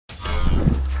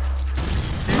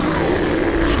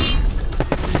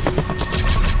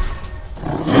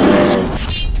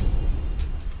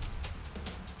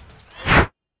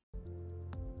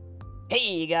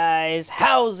Hey guys,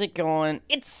 how's it going?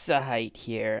 It's Zahait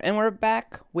here, and we're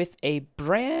back with a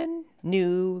brand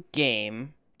new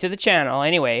game to the channel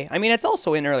anyway. I mean, it's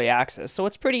also in early access, so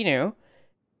it's pretty new,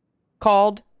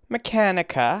 called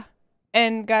Mechanica.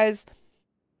 And guys,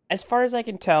 as far as I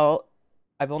can tell,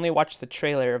 I've only watched the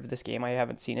trailer of this game. I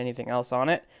haven't seen anything else on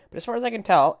it. But as far as I can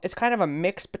tell, it's kind of a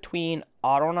mix between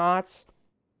Autonauts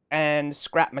and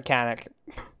Scrap Mechanic.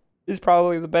 Is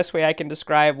probably the best way I can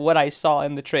describe what I saw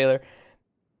in the trailer.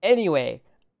 Anyway,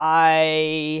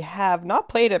 I have not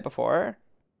played it before,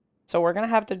 so we're gonna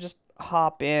have to just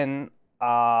hop in. We're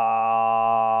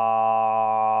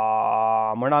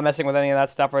not messing with any of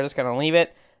that stuff. We're just gonna leave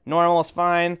it. Normal is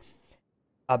fine.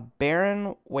 A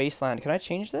barren wasteland. Can I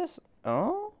change this?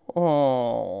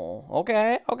 Oh,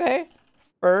 okay, okay.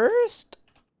 First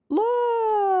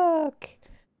look.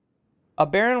 A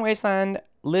barren wasteland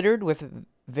littered with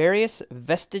various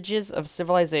vestiges of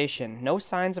civilization. No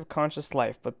signs of conscious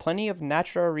life, but plenty of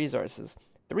natural resources.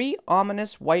 3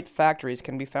 ominous white factories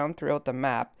can be found throughout the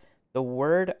map. The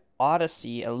word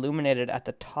Odyssey illuminated at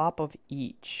the top of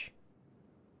each.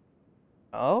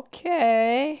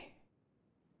 Okay.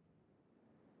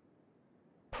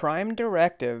 Prime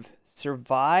directive.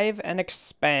 Survive and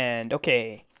expand.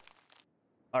 Okay.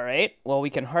 Alright. Well, we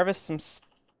can harvest some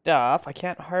stuff. I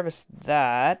can't harvest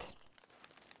that.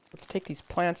 Let's take these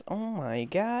plants. Oh my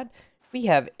god. We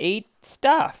have 8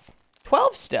 stuff.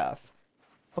 12 stuff.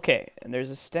 Okay, and there's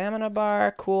a stamina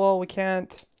bar. Cool, we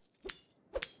can't...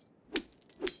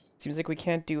 Seems like we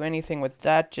can't do anything with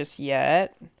that just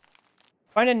yet.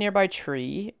 Find a nearby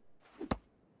tree.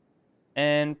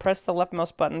 And press the left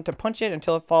mouse button to punch it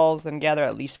until it falls. Then gather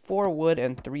at least 4 wood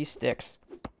and 3 sticks.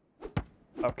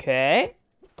 Okay.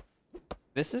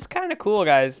 This is kind of cool,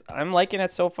 guys. I'm liking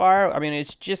it so far. I mean,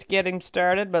 it's just getting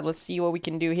started, but let's see what we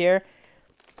can do here.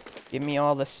 Give me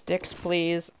all the sticks,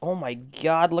 please. Oh my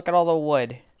god, look at all the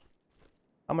wood.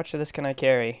 How much of this can I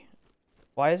carry?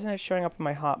 Why isn't it showing up in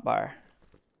my hotbar?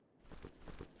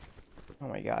 Oh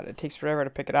my god, it takes forever to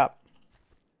pick it up.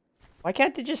 Why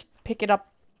can't they just pick it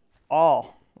up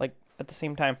all, like, at the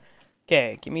same time?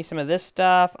 Okay, give me some of this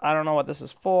stuff. I don't know what this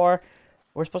is for.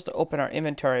 We're supposed to open our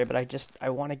inventory, but I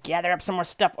want to gather up some more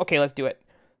stuff. Okay, let's do it.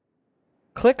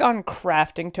 Click on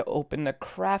crafting to open the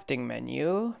crafting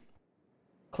menu.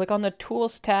 Click on the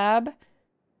tools tab.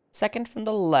 Second from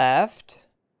the left.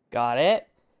 Got it.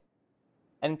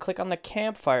 And click on the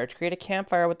campfire to create a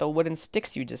campfire with the wooden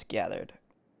sticks you just gathered.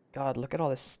 God, look at all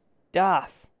this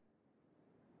stuff.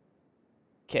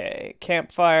 Okay,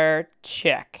 campfire,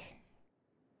 check.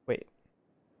 Wait.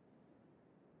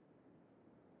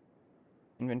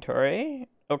 Inventory.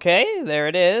 Okay, there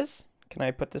it is. Can I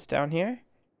put this down here?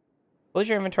 Close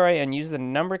your inventory and use the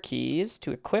number keys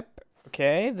to equip.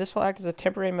 Okay, this will act as a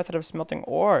temporary method of smelting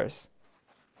ores.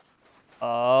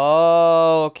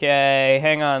 Okay,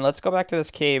 hang on. Let's go back to this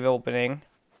cave opening.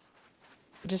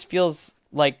 It just feels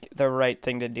like the right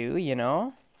thing to do, you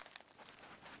know?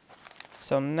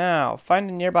 So now, find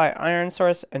a nearby iron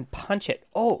source and punch it.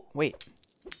 Oh, wait.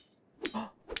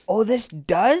 Oh, this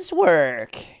does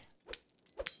work!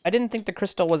 I didn't think the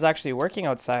crystal was actually working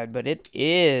outside, but it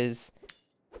is.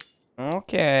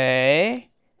 Okay.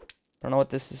 Don't know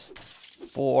what this is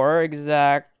for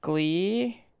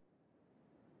exactly.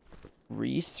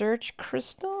 Research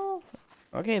crystal?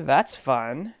 Okay, that's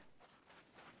fun.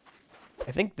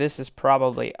 I think this is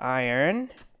probably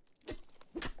iron.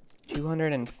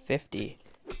 250.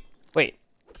 Wait.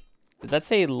 Did that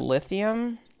say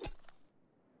lithium?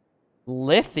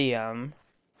 Lithium?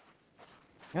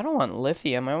 I don't want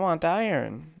lithium, I want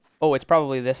iron. Oh, it's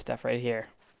probably this stuff right here.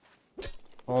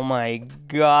 Oh my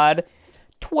god.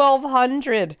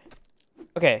 1200!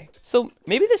 Okay, so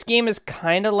maybe this game is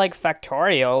kind of like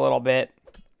Factorio a little bit.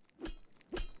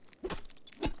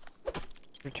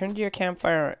 Return to your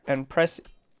campfire and press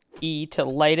E to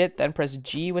light it, then press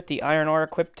G with the iron ore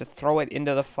equipped to throw it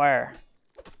into the fire.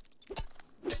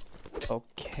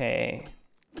 Okay.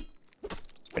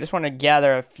 I just want to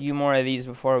gather a few more of these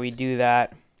before we do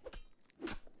that.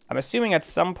 I'm assuming at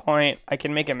some point I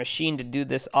can make a machine to do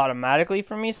this automatically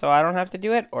for me so I don't have to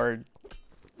do it, or,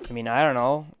 I mean, I don't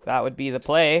know. That would be the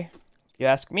play, if you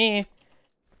ask me.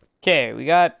 Okay, we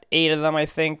got 8 of them, I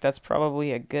think. That's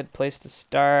probably a good place to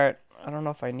start. I don't know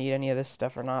if I need any of this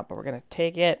stuff or not, but we're going to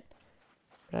take it.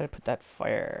 Where did I put that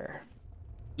fire?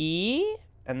 E,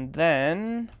 and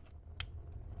then,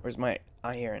 where's my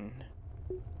iron?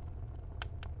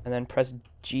 And then press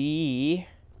G.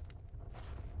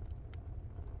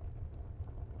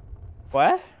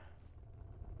 What?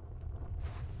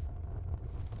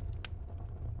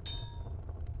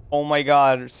 Oh my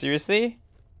god, seriously?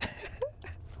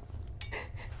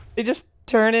 They just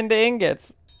turn into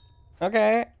ingots.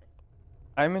 Okay.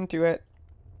 I'm into it.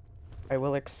 I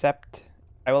will accept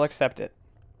it.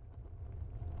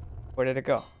 Where did it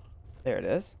go? There it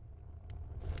is.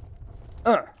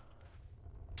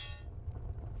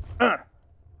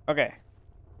 Okay.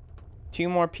 2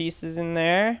 more pieces in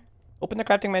there. Open the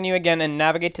crafting menu again and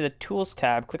navigate to the Tools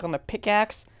tab. Click on the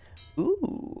pickaxe.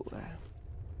 Ooh.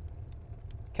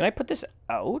 Can I put this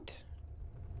out?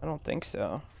 I don't think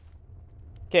so.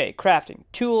 Okay, crafting.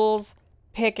 Tools,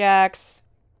 pickaxe.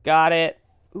 Got it.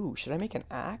 Ooh, should I make an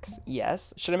axe?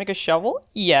 Yes. Should I make a shovel?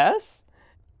 Yes.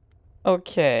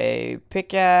 Okay,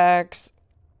 pickaxe,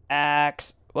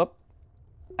 axe, whoop,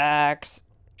 axe,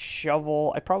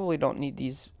 shovel. I probably don't need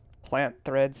these plant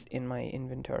threads in my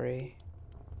inventory.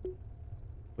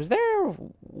 Was there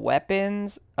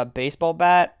weapons? A baseball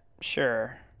bat?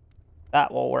 Sure.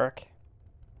 That will work.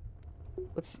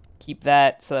 Let's keep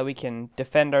that so that we can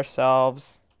defend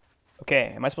ourselves.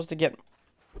 Okay, am I supposed to get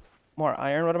more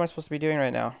iron? What am I supposed to be doing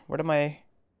right now? Where did my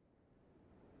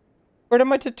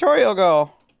tutorial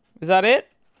go? Is that it?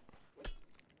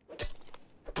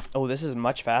 Oh, this is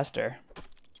much faster.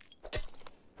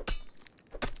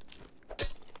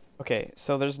 Okay,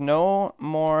 so there's no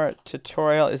more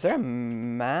tutorial. Is there a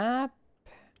map?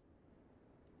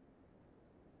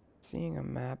 Seeing a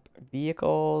map.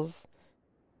 Vehicles.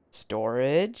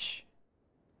 Storage.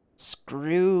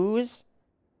 Screws.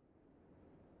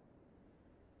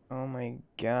 Oh my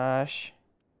gosh.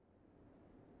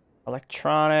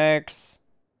 Electronics.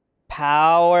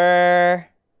 Power.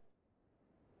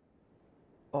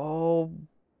 Oh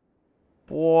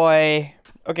boy.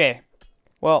 Okay.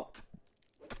 Well,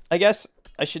 I guess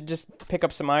I should just pick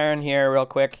up some iron here real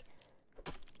quick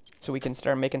so we can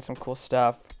start making some cool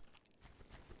stuff.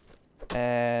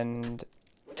 And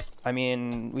I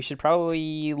mean, we should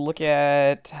probably look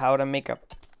at how to make a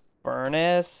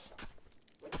furnace.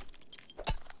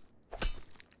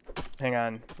 Hang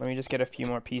on, let me just get a few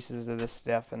more pieces of this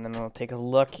stuff and then we'll take a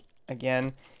look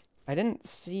again. I didn't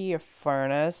see a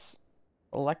furnace.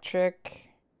 Electric.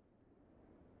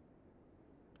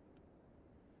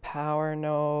 Power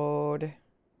node.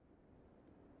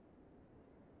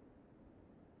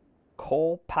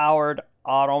 Coal-powered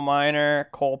auto miner.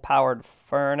 Coal-powered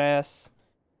furnace.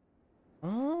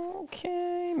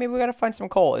 Okay, maybe we gotta find some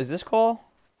coal. Is this coal?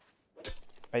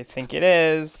 I think it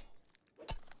is.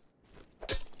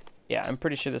 Yeah, I'm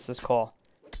pretty sure this is coal.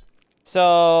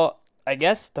 So, I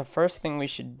guess the first thing we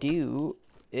should do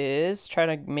is try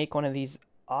to make one of these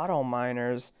auto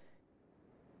miners.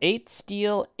 8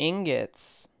 steel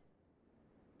ingots.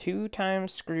 2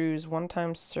 times screws, 1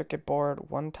 times circuit board,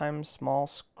 1 times small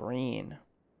screen.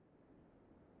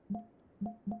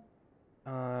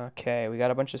 Okay, we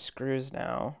got a bunch of screws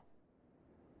now.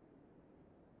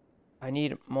 I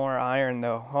need more iron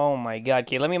though. Oh my god.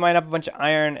 Okay, let me mine up a bunch of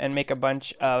iron and make a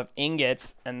bunch of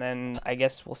ingots, and then I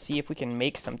guess we'll see if we can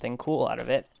make something cool out of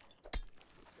it.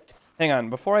 Hang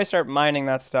on, before I start mining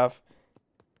that stuff,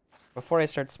 before I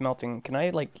start smelting, can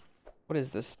I like, what is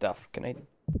this stuff? Can I,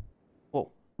 whoa.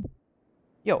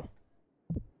 Yo.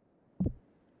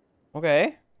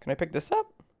 Okay, can I pick this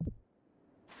up?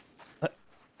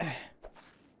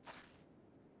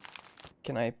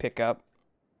 Can I pick up?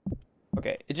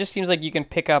 Okay, it just seems like you can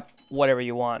pick up whatever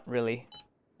you want, really.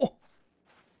 Oh.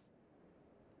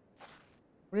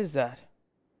 What is that?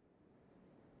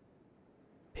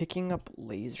 Picking up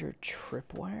laser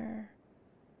tripwire?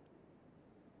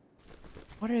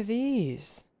 What are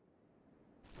these?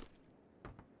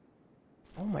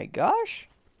 Oh my gosh.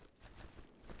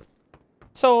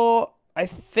 So, I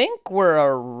think we're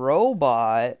a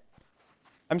robot.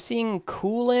 I'm seeing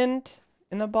coolant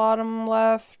in the bottom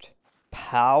left.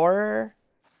 Power.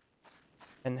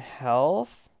 And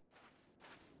health.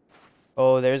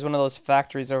 Oh, there's one of those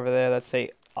factories over there that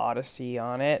say Odyssey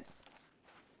on it.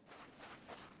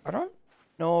 I don't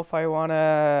know if I want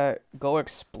to go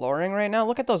exploring right now.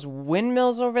 Look at those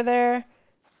windmills over there.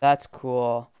 That's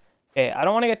cool. Okay, I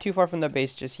don't want to get too far from the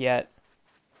base just yet.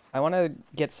 I want to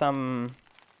get some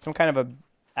kind of a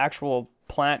actual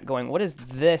plant going. What is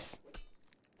this?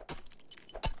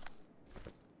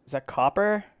 Is that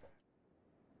copper?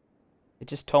 It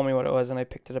just told me what it was and I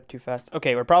picked it up too fast.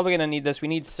 Okay, we're probably going to need this. We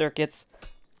need circuits.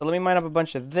 So let me mine up a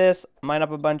bunch of this, mine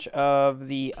up a bunch of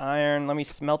the iron. Let me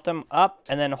smelt them up,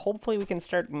 and then hopefully we can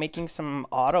start making some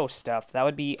auto stuff. That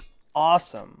would be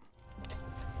awesome.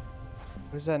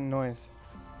 What is that noise?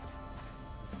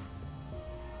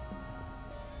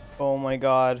 Oh my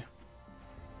god.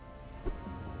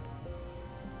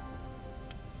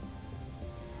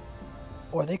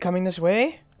 Oh, are they coming this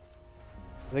way?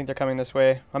 I think they're coming this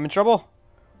way. I'm in trouble.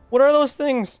 What are those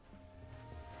things?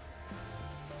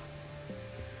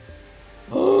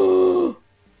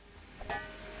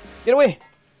 Get away!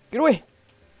 Get away!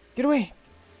 Get away!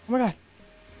 Oh my god.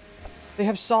 They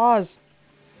have saws.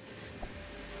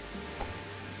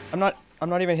 I'm not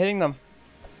even hitting them.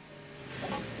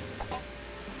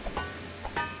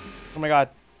 Oh my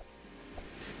god.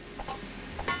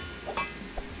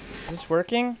 Is this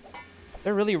working?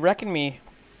 They're really wrecking me.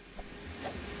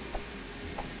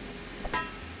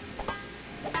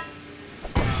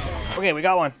 Okay, we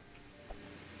got one.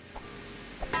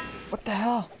 What the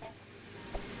hell?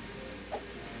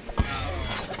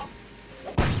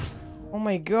 Oh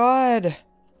my god.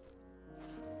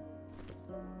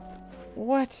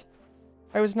 What?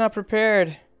 I was not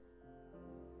prepared.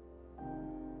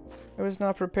 I was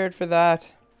not prepared for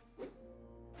that.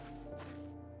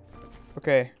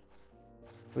 Okay.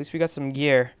 At least we got some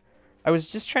gear. I was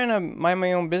just trying to mind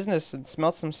my own business and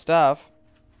smelt some stuff.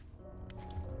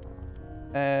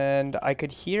 And I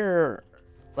could hear,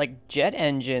 like, jet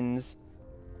engines.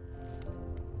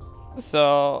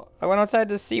 So I went outside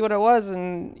to see what it was,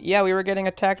 and yeah, we were getting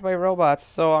attacked by robots.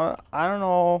 So I don't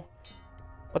know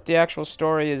what the actual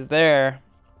story is there.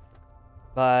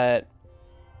 But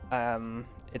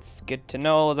it's good to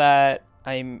know that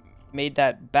I made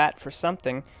that bat for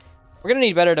something. We're gonna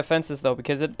need better defenses though,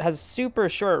 because it has super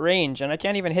short range, and I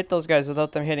can't even hit those guys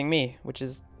without them hitting me, which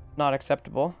is not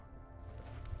acceptable.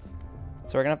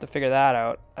 So we're gonna have to figure that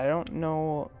out. I don't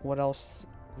know what else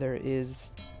there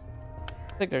is.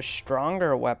 I think there's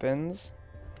stronger weapons.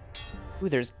 Ooh,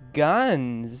 there's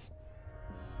guns.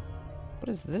 What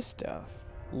is this stuff?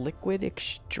 Liquid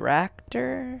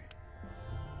extractor?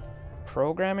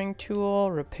 Programming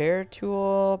tool, repair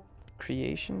tool,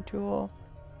 creation tool.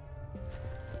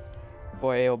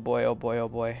 Boy, oh boy, oh boy, oh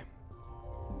boy.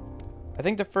 I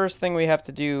think the first thing we have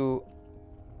to do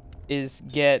is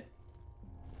get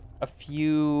a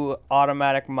few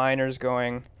automatic miners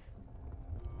going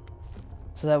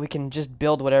so that we can just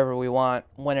build whatever we want,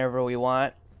 whenever we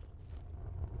want.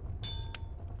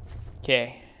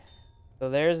 Okay. So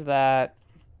there's that.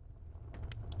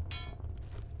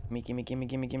 Gimme, gimme, gimme,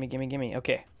 gimme, gimme, gimme.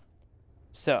 Okay.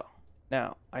 So,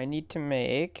 now, I need to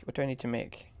make... What do I need to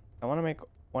make? I want to make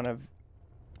one of...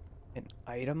 An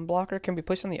item blocker can be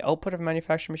placed on the output of a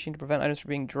manufacturing machine to prevent items from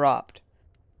being dropped.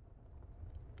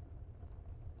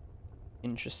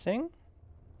 Interesting.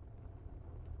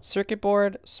 Circuit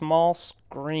board, small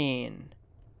screen.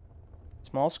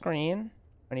 Small screen.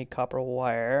 I need copper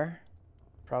wire.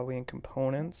 Probably in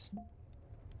components.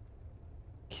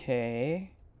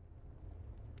 Okay.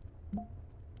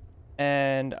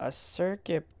 And a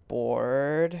circuit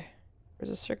board.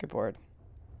 Where's a circuit board?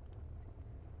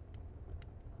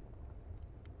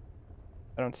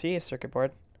 I don't see a circuit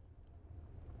board.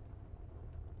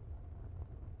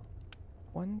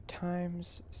 1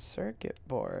 times circuit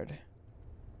board.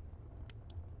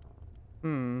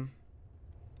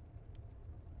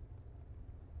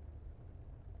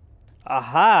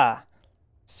 Aha!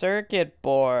 Circuit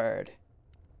board.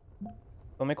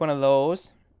 We'll make one of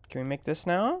those. Can we make this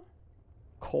now?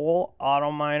 Coal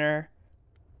auto miner.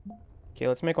 Okay,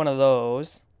 let's make one of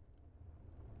those.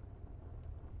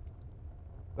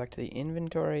 Back to the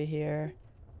inventory here.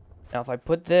 Now if I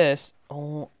put this,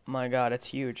 oh my god, it's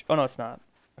huge. Oh no, it's not.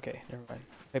 Okay, never mind.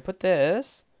 If I put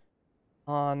this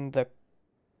on the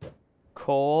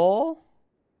coal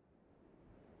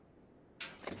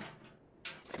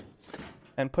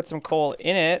and put some coal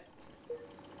in it.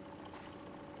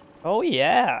 Oh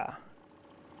yeah.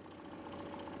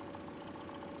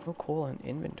 No coal in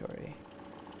inventory.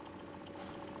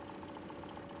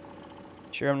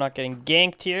 Sure I'm not getting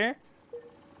ganked here.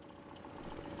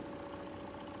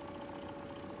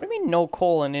 What do you mean no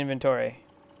coal in inventory?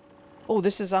 Oh,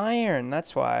 this is iron,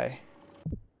 that's why.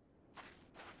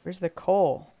 Where's the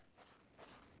coal?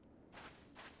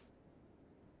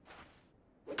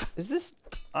 Is this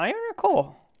iron or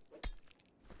coal?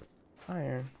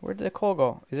 Iron. Where did the coal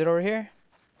go? Is it over here?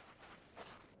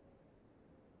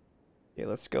 Okay,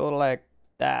 let's go like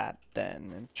that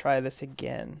then and try this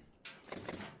again.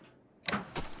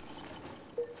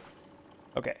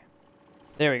 Okay.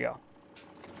 There we go.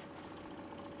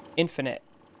 Infinite.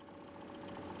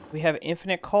 We have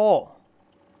infinite coal.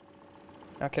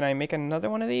 Now can I make another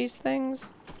one of these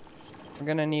things? We're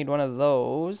gonna need one of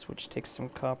those, which takes some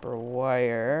copper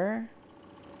wire.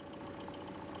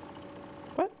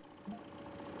 What?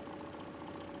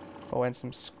 Oh, and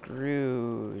some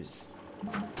screws.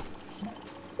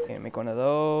 Okay, make one of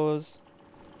those.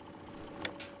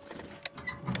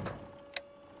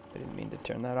 I didn't mean to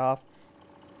turn that off.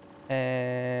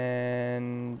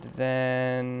 And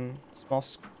then small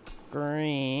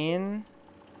screen.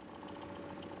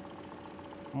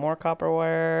 More copper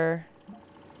wire.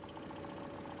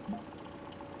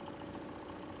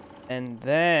 And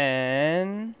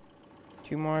then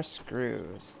 2 more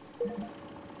screws.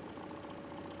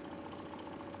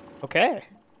 Okay.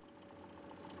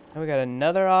 Now we got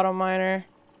another auto miner.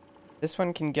 This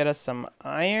one can get us some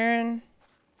iron.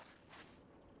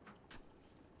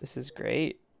 This is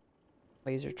great.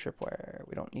 Laser tripwire.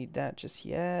 We don't need that just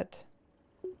yet.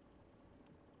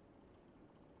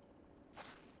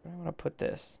 Where do I want to put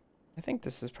this? I think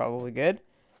this is probably good.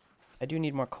 I do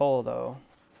need more coal though.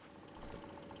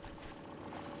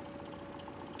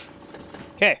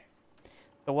 Okay.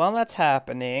 So while that's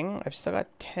happening, I've still got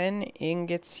 10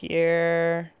 ingots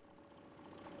here.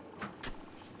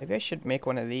 Maybe I should make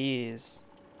one of these.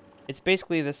 It's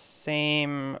basically the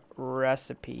same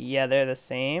recipe. Yeah, they're the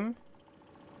same.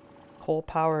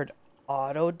 Coal-powered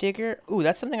auto digger. Ooh,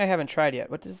 that's something I haven't tried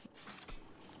yet. What does...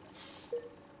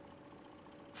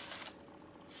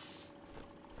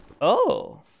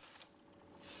 Oh.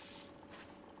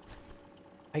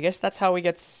 I guess that's how we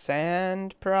get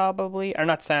sand, probably. Or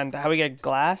not sand, how we get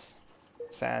glass?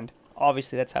 Sand.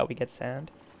 Obviously, that's how we get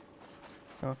sand.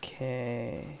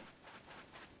 Okay.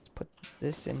 Let's put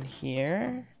this in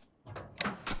here.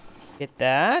 Get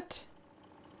that.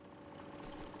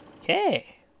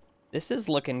 Okay. This is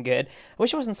looking good. I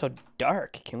wish it wasn't so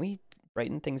dark. Can we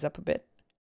brighten things up a bit?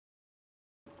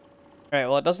 Alright,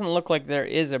 well, it doesn't look like there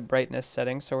is a brightness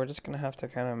setting, so we're just going to have to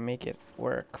kind of make it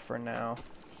work for now.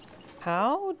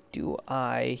 How do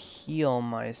I heal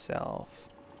myself?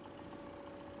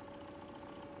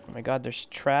 Oh my god, there's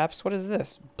traps. What is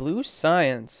this? Blue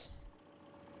science.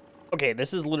 Okay,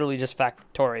 this is literally just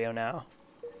Factorio now.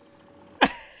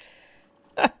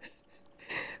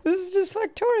 This is just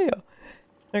Factorio.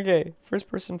 Okay, first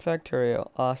person Factorio.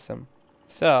 Awesome.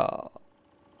 So,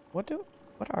 what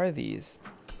are these?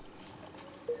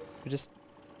 They're just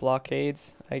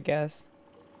blockades, I guess.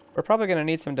 We're probably gonna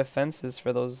need some defenses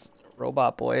for those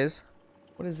robot boys.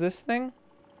 What is this thing?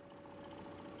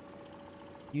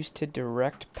 Used to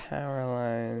direct power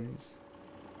lines.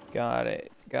 Got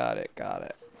it. Got it. Got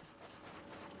it.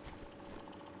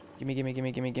 Gimme, gimme,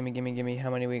 gimme, gimme, gimme, gimme, gimme. How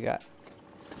many we got?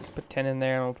 Let's put 10 in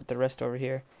there and we'll put the rest over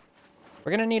here.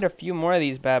 We're gonna need a few more of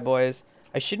these bad boys.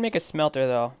 I should make a smelter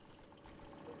though,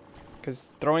 because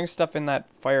throwing stuff in that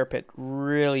fire pit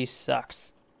really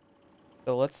sucks.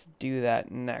 So let's do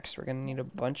that next. We're gonna need a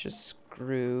bunch of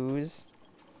screws.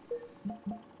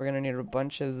 We're gonna need a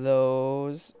bunch of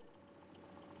those.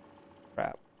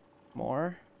 Crap.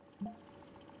 More.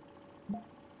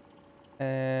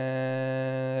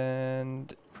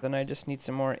 And then I just need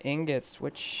some more ingots,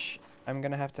 which I'm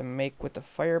gonna have to make with the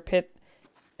fire pit.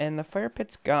 And the fire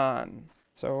pit's gone.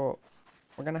 So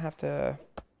we're gonna have to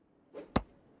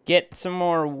get some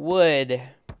more wood.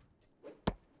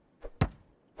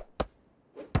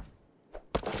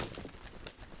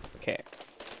 Okay.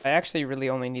 I actually really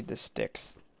only need the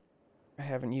sticks. I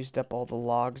haven't used up all the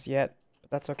logs yet, but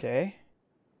that's okay.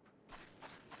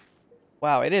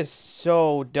 Wow, it is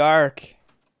so dark.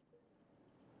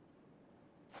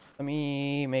 Let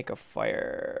me make a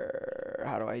fire.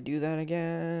 How do I do that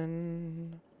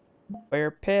again?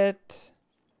 Fire pit.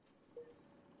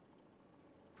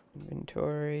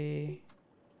 Inventory.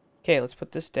 Okay, let's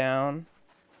put this down.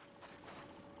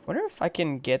 Wonder if I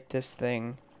can get this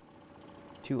thing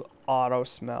to auto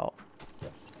smelt.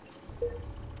 You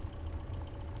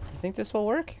think this will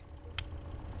work?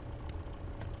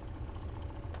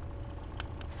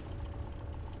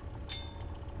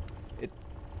 It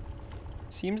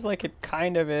seems like it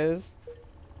kind of is.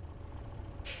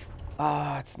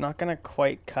 Ah, it's not gonna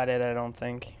quite cut it, I don't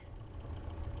think.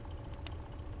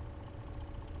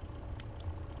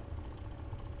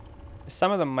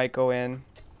 Some of them might go in.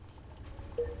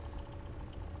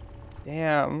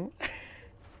 Damn.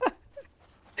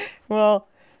 Well,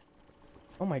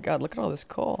 oh my god, look at all this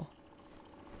coal.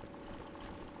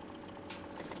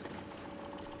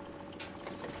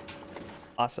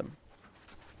 Awesome.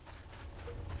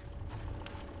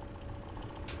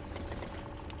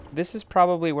 This is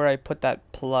probably where I put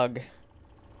that plug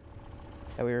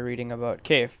that we were reading about.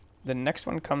 Okay, if the next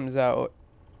one comes out,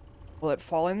 will it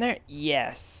fall in there?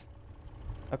 Yes.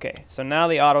 Okay, so now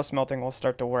the auto smelting will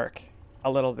start to work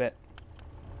a little bit.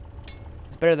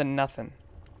 It's better than nothing.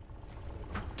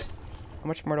 How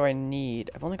much more do I need?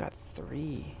 I've only got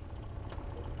 3.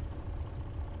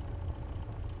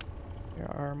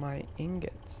 Where are my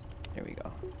ingots? Here we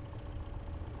go.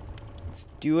 Let's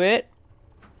do it.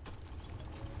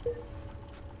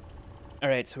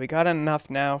 Alright, so we got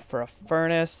enough now for a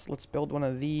furnace. Let's build one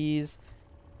of these.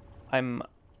 I'm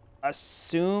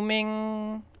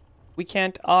assuming we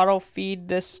can't auto feed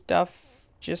this stuff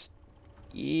just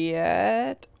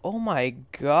yet. Oh my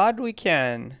god, we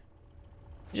can.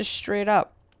 Just straight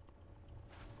up.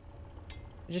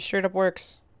 It just straight up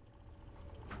works.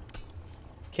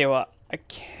 Okay, well, I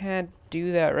can't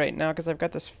do that right now because I've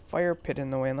got this fire pit in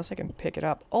the way unless I can pick it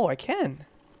up. Oh, I can.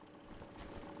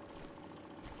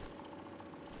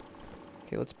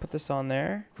 Okay, let's put this on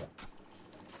there.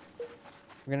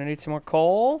 We're gonna need some more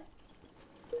coal.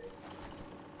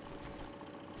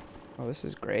 Oh, this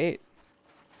is great.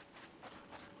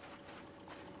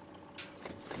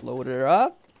 Load her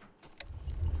up.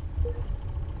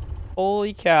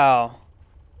 Holy cow.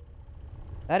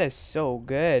 That is so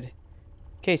good.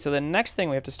 Okay, so the next thing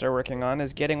we have to start working on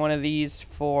is getting one of these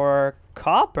for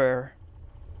copper.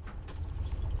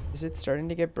 Is it starting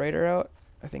to get brighter out?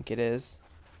 I think it is.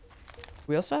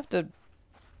 We also have to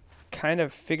kind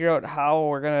of figure out how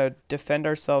we're gonna defend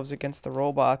ourselves against the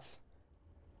robots.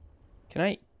 Can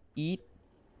I eat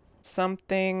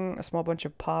something? A small bunch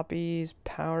of poppies,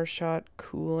 power shot,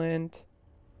 coolant.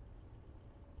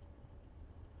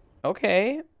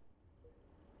 Okay.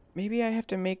 Maybe I have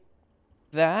to make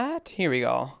that? Here we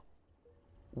go.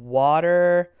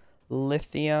 Water,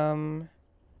 lithium,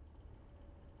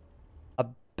 a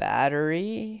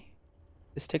battery.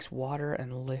 This takes water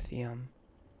and lithium.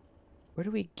 Where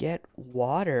do we get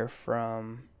water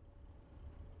from?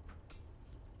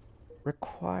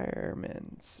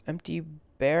 Requirements. Empty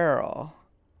barrel.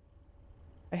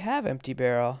 I have empty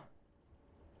barrel.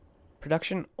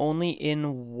 Production only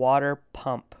in water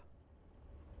pump.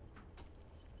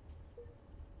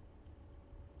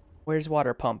 Where's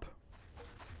water pump?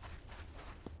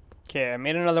 Okay, I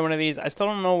made another one of these. I still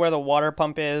don't know where the water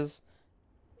pump is.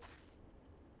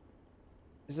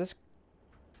 Is this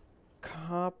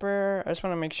copper? I just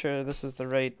want to make sure this is the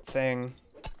right thing.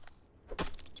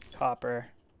 Copper.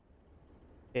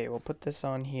 Okay, we'll put this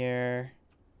on here.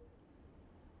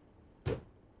 I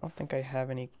don't think I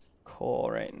have any coal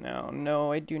right now.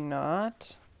 No, I do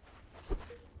not. So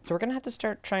we're gonna have to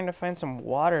start trying to find some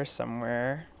water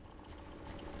somewhere.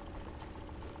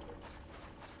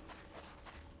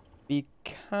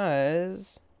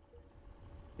 Because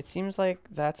it seems like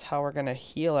that's how we're gonna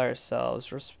heal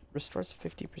ourselves. Restores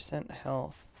 50%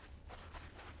 health.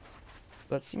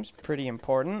 That seems pretty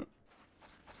important.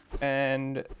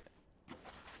 And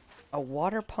a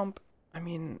water pump, I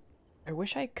mean, I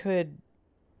wish I could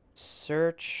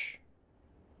search,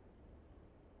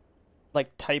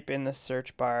 like type in the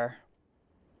search bar.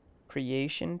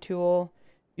 Creation tool.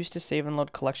 Used to save and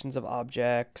load collections of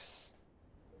objects.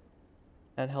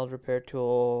 Handheld repair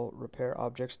tool, repair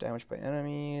objects damaged by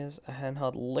enemies. A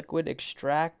handheld liquid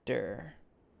extractor.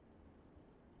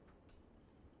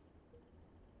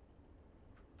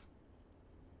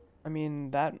 I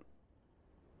mean, that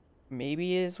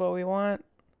maybe is what we want.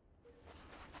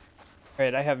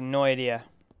 Alright, I have no idea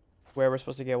where we're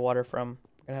supposed to get water from.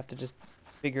 I'm gonna have to just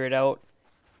figure it out.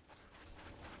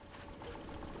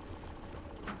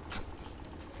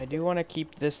 I do want to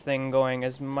keep this thing going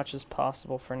as much as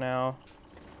possible for now.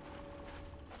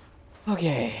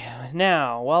 Okay,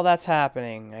 now, while that's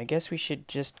happening, I guess we should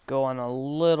just go on a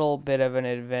little bit of an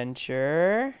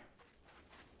adventure.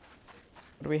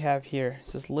 What do we have here?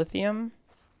 Is this lithium?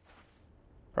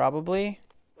 Probably.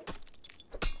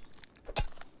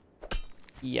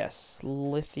 Yes,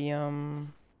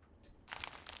 lithium.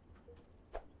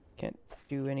 Can't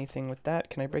do anything with that.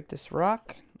 Can I break this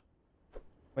rock?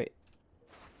 Wait.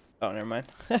 Oh, never mind.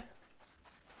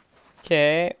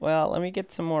 Okay, well, let me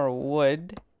get some more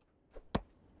wood.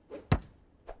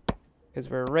 Because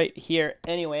we're right here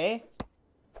anyway.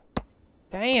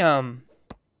 Damn.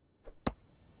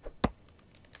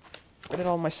 Where did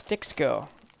all my sticks go?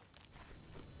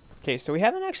 Okay, so we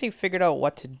haven't actually figured out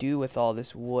what to do with all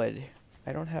this wood.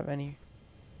 I don't have any.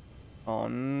 Oh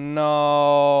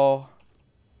no.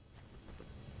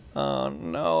 Oh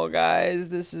no, guys.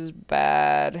 This is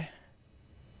bad.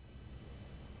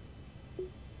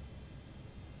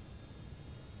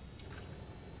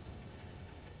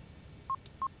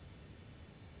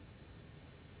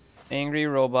 Angry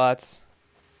robots.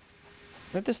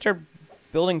 We have to start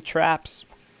building traps.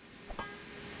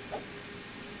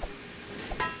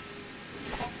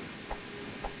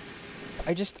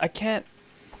 I can't.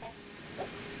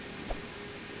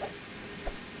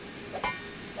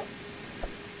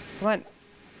 Come on.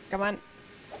 Come on.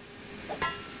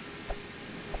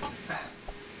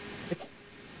 It's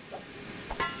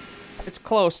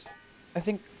close. I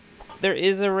think there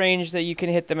is a range that you can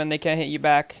hit them and they can't hit you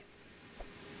back.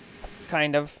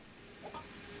 Kind of.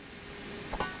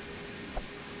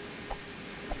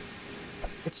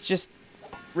 It's just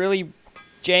really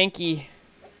janky.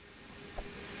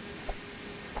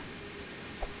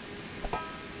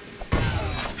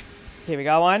 Okay, we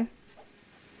got one.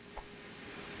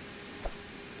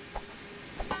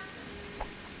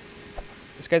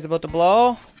 guy's about to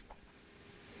blow.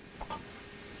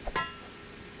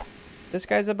 This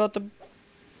guy's about to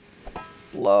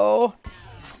blow.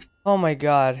 Oh my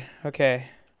god. Okay.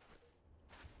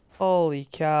 Holy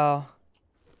cow.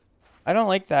 I don't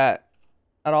like that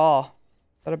at all.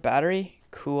 Is that a battery?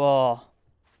 Cool.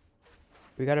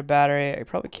 We got a battery. I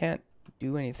probably can't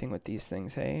do anything with these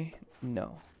things, hey?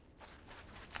 No.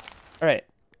 Alright.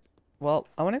 Well,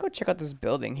 I want to go check out this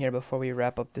building here before we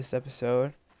wrap up this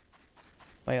episode.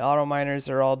 My auto miners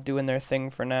are all doing their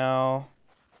thing for now.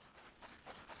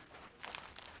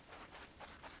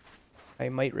 I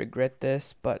might regret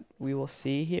this, but we will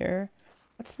see here.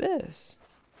 What's this?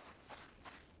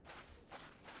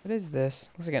 What is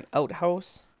this? Looks like an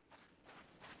outhouse.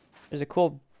 There's a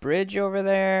cool bridge over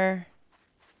there.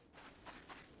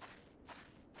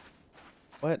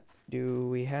 What do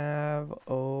we have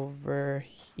over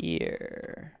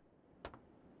here?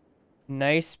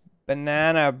 Nice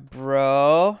banana,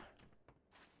 bro.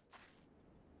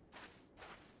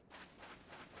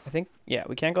 I think, yeah,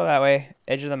 we can't go that way.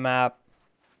 Edge of the map.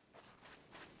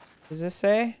 What does this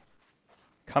say?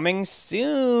 Coming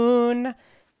soon.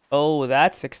 Oh,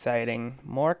 that's exciting.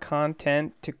 More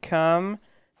content to come.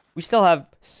 We still have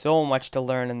so much to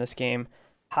learn in this game.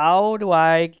 How do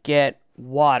I get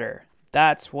water?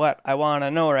 That's what I want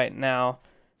to know right now.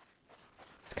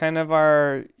 It's kind of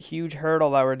our huge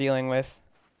hurdle that we're dealing with.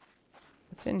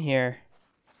 What's in here?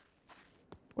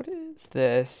 What is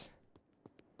this?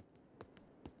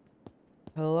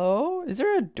 Hello? Is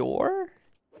there a door?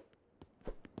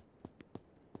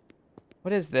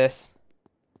 What is this?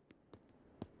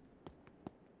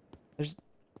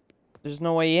 There's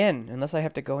no way in unless I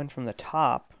have to go in from the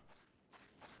top.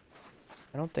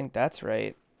 I don't think that's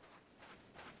right.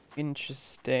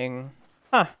 Interesting.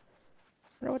 Huh. I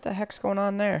wonder what the heck's going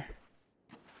on there.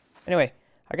 Anyway,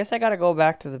 I guess I gotta go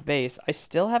back to the base. I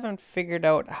still haven't figured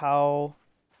out how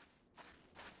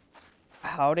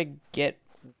to get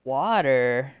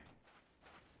water.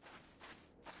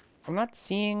 I'm not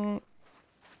seeing...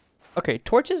 Okay,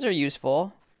 torches are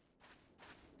useful.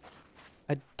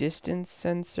 A distance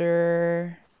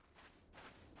sensor.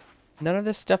 None of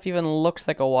this stuff even looks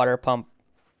like a water pump.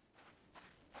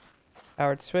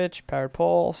 Powered switch, powered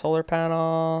pole, solar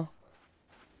panel,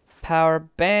 power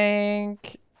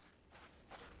bank,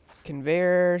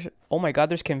 conveyor. Oh my god,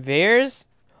 there's conveyors?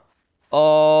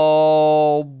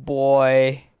 Oh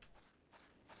boy.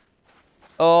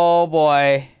 Oh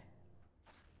boy.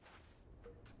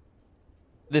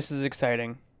 This is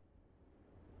exciting.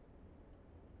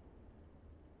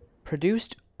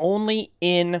 Produced only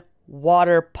in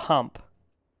water pump.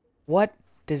 What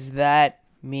does that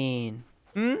mean?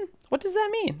 What does that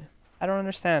mean? I don't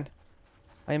understand.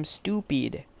 I am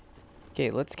stupid. Okay,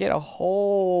 let's get a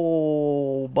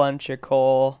whole bunch of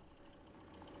coal.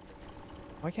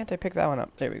 Why can't I pick that one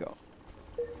up? There we go.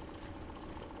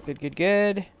 Good, good,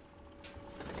 good.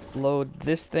 Load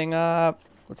this thing up.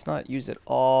 Let's not use it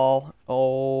all.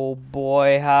 Oh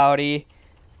boy, howdy.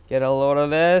 Get a load of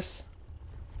this.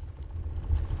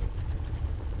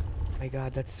 My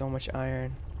god, that's so much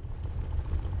iron.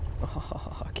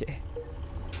 Oh, okay.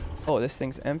 Oh, this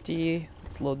thing's empty.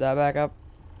 Let's load that back up.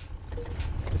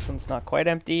 This one's not quite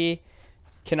empty.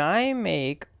 Can I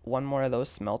make one more of those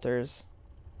smelters?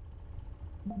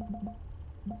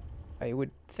 I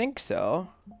would think so.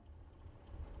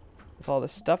 With all the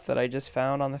stuff that I just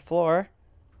found on the floor.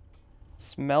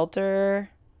 Smelter.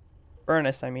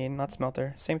 Furnace, I mean, not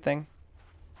smelter. Same thing.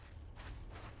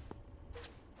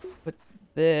 Put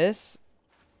this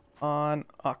on...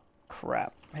 Oh,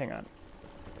 crap. Hang on.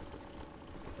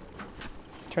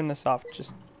 Turn this off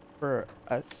just for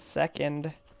a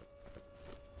second.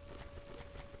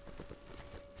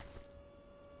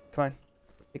 Come on.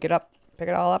 Pick it up. Pick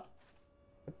it all up.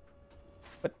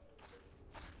 What?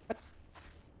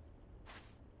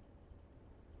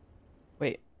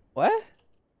 Wait. What?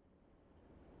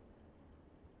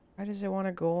 Why does it want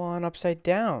to go on upside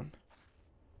down?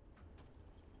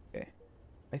 Okay.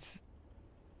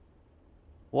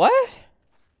 What?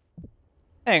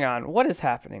 Hang on. What is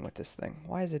happening with this thing?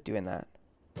 Why is it doing that?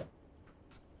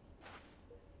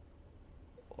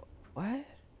 What?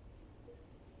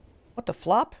 What the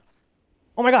flop?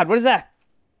 Oh my god, what is that?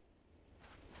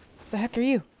 What the heck are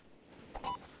you?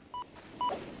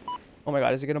 Oh my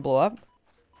god, is it gonna blow up?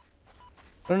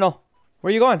 I don't know. Where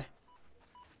are you going?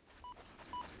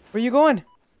 Where are you going?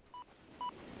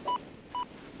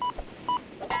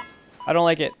 I don't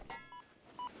like it.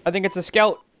 I think it's a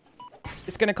scout.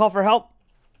 It's gonna call for help.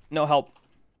 No help.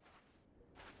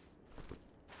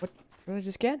 What did I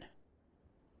just get?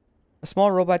 A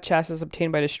small robot chassis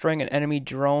obtained by destroying an enemy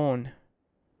drone.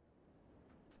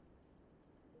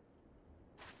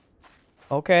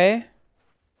 Okay.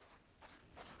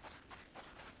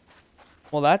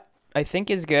 Well, that I think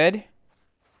is good.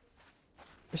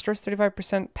 Restores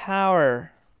 35%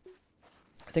 power.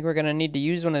 I think we're gonna need to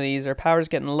use one of these. Our power's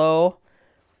getting low.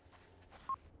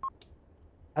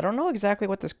 I don't know exactly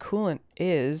what this coolant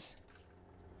is.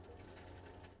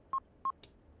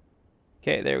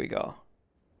 Okay, there we go.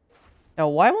 Now,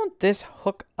 why won't this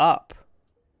hook up?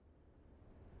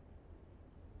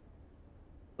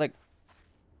 Like,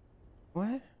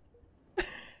 what?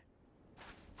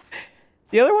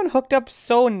 The other one hooked up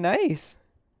so nice.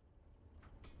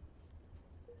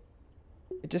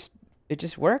 It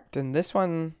just worked, and this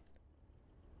one,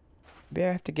 maybe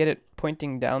I have to get it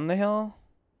pointing down the hill.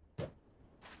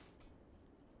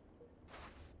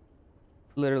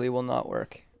 Literally will not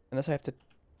work unless I have to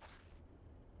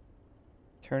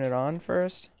turn it on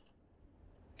first.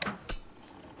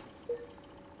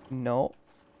 No.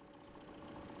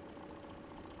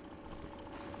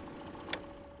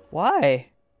 Why?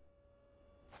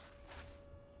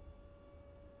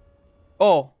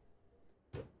 Oh.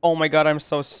 Oh my god, I'm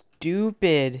so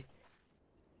stupid.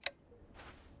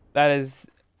 That is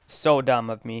so dumb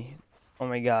of me. Oh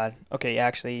my god. Okay,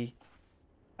 actually,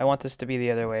 I want this to be the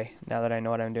other way now that I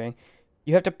know what I'm doing.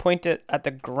 You have to point it at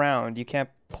the ground. You can't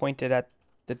point it at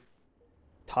the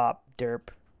top, derp.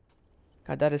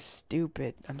 God, that is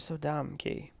stupid. I'm so dumb.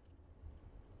 Okay.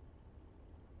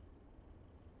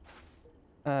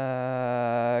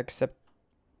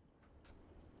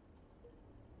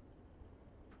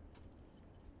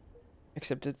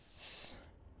 Except it still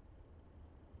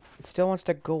wants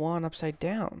to go on upside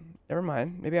down. Never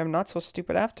mind. Maybe I'm not so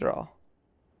stupid after all.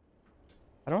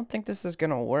 I don't think this is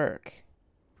gonna work.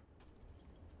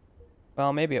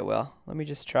 Well, maybe it will. Let me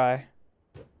just try.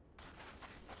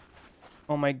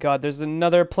 Oh my god, there's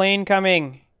another plane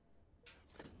coming!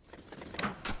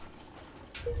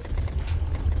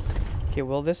 Okay,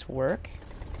 will this work?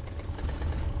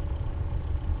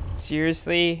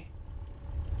 Seriously?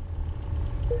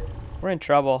 We're in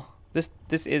trouble. This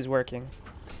is working.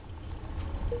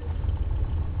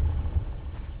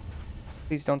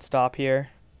 Please don't stop here.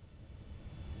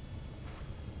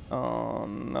 Oh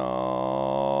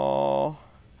no.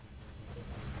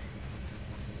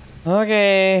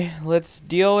 Okay, let's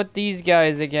deal with these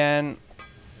guys again.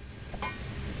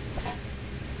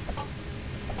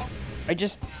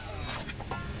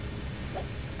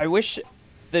 I wish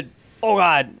that, oh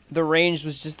god, the range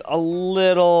was just a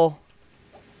little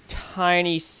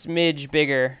tiny smidge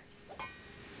bigger.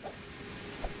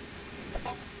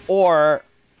 Or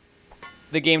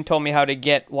the game told me how to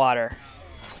get water.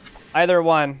 Either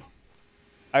one.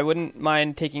 I wouldn't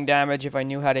mind taking damage if I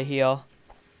knew how to heal.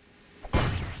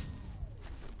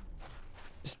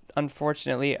 Just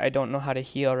unfortunately, I don't know how to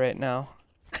heal right now.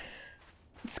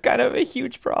 It's kind of a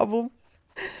huge problem.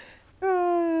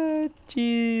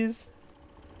 Jeez.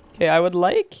 Okay, I would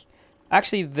like...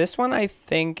 Actually, this one I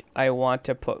think I want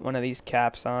to put one of these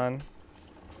caps on.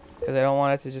 Because I don't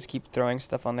want it to just keep throwing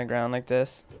stuff on the ground like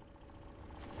this.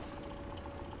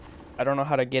 I don't know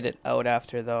how to get it out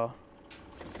after, though.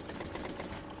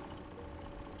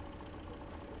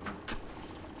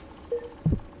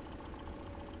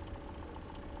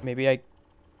 Maybe I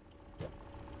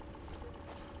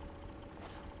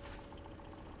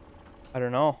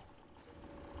don't know.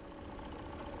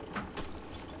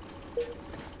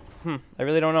 I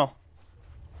really don't know.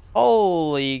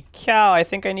 Holy cow, I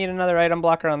think I need another item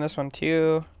blocker on this one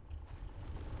too.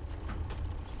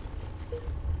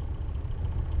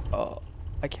 Oh,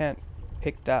 I can't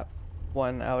pick that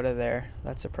one out of there.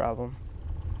 That's a problem.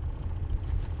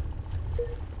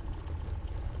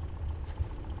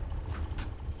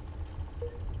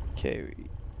 Okay,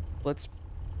 let's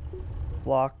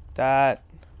block that.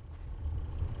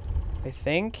 I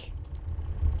think.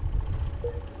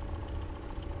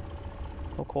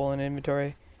 No coal in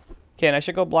inventory. Okay, and I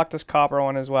should go block this copper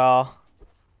one as well.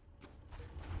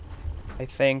 I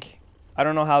think. I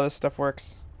don't know how this stuff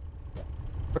works.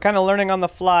 We're kind of learning on the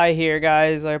fly here,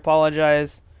 guys. I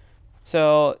apologize.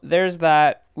 So, there's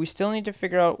that. We still need to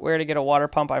figure out where to get a water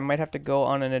pump. I might have to go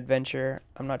on an adventure.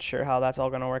 I'm not sure how that's all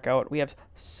going to work out. We have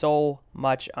so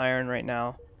much iron right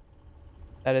now.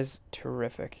 That is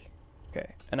terrific.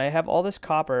 Okay, and I have all this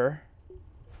copper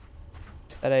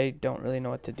that I don't really know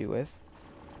what to do with.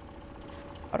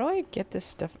 How do I get this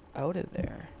stuff out of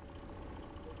there?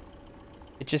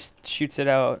 It just shoots it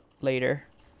out later.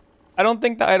 I don't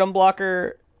think the item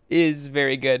blocker is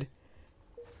very good.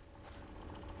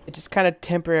 It just kind of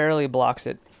temporarily blocks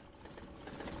it.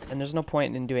 And there's no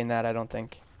point in doing that, I don't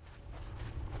think.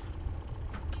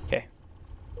 Okay.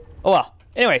 Oh well.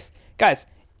 Anyways, guys,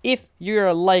 if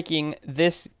you're liking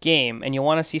this game and you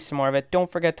want to see some more of it,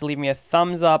 don't forget to leave me a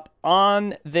thumbs up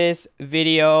on this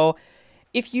video.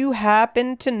 If you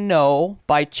happen to know,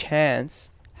 by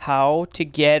chance, how to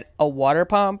get a water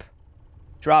pump,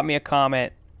 drop me a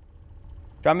comment.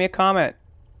 Drop me a comment.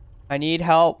 I need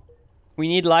help. We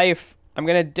need life. I'm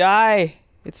gonna die.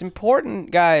 It's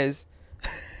important, guys.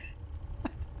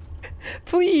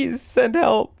 Please send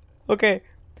help. Okay.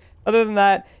 Other than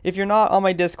that, if you're not on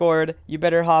my Discord, you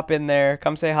better hop in there.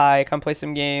 Come say hi. Come play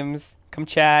some games. Come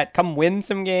chat. Come win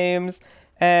some games.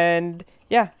 And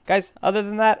yeah, guys, other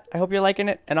than that, I hope you're liking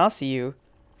it, and I'll see you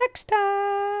next time.